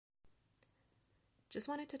Just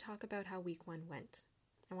wanted to talk about how week 1 went.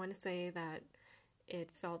 I want to say that it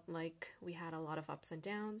felt like we had a lot of ups and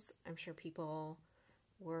downs. I'm sure people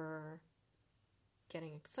were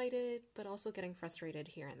getting excited, but also getting frustrated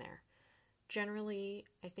here and there. Generally,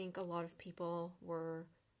 I think a lot of people were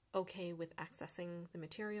okay with accessing the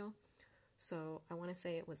material, so I want to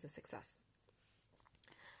say it was a success.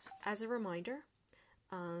 As a reminder,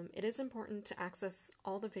 it is important to access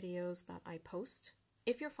all the videos that I post.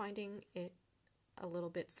 If you're finding it a little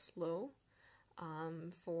bit slow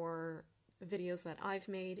for videos that I've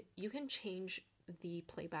made, you can change the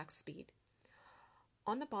playback speed.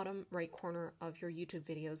 On the bottom right corner of your YouTube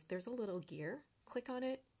videos, there's a little gear. Click on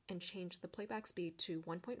it and change the playback speed to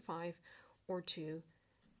 1.5 or 2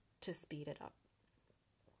 to speed it up.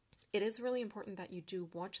 It is really important that you do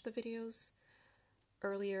watch the videos.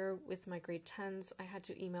 Earlier with my grade 10s, I had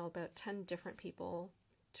to email about 10 different people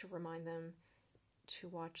to remind them to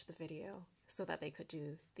watch the video so that they could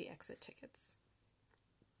do the exit tickets.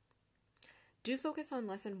 Do focus on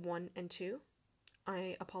lesson 1 and 2.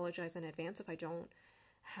 I apologize in advance if I don't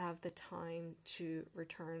have the time to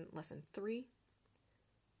return lesson 3.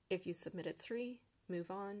 If you submitted 3,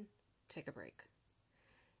 move on, take a break.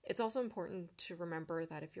 It's also important to remember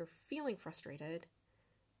that if you're feeling frustrated,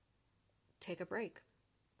 take a break.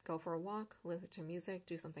 Go for a walk, listen to music,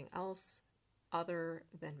 do something else other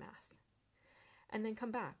than math. And then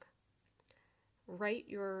come back. Write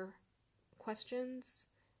your questions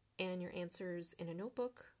and your answers in a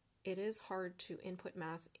notebook. It is hard to input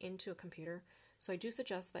math into a computer, so I do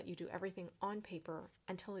suggest that you do everything on paper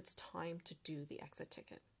until it's time to do the exit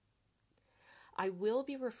ticket. I will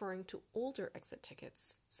be referring to older exit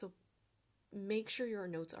tickets, so make sure your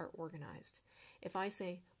notes are organized. If I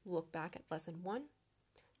say, look back at lesson 1,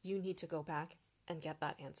 you need to go back and get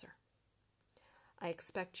that answer. I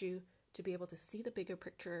expect you to be able to see the bigger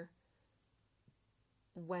picture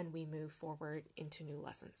when we move forward into new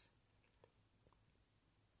lessons.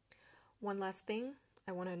 One last thing,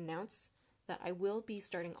 I want to announce that I will be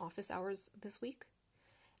starting office hours this week.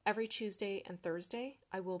 Every Tuesday and Thursday,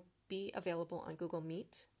 I will be available on Google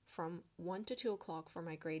Meet from 1 to 2 o'clock for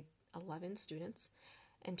my grade 11 students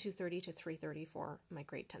and 2:30 to 3:30 for my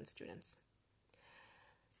grade 10 students.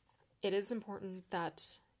 It is important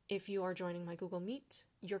that if you are joining my Google Meet,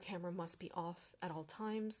 your camera must be off at all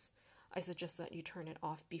times. I suggest that you turn it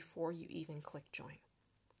off before you even click join.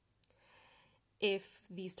 If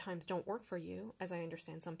these times don't work for you, as I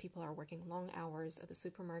understand some people are working long hours at the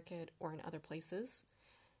supermarket or in other places,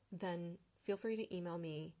 then feel free to email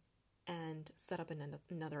me and set up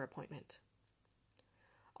another appointment.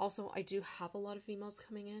 Also, I do have a lot of emails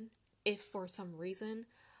coming in. If for some reason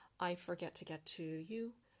I forget to get to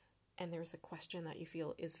you and there's a question that you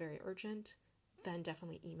feel is very urgent, then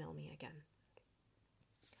definitely email me again.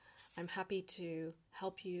 I'm happy to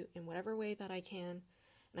help you in whatever way that I can,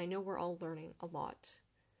 and I know we're all learning a lot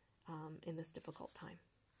in this difficult time.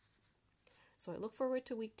 So I look forward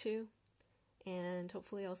to week 2, and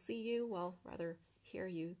hopefully I'll see you, well, rather hear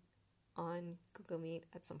you on Google Meet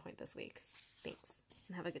at some point this week. Thanks,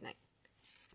 and have a good night.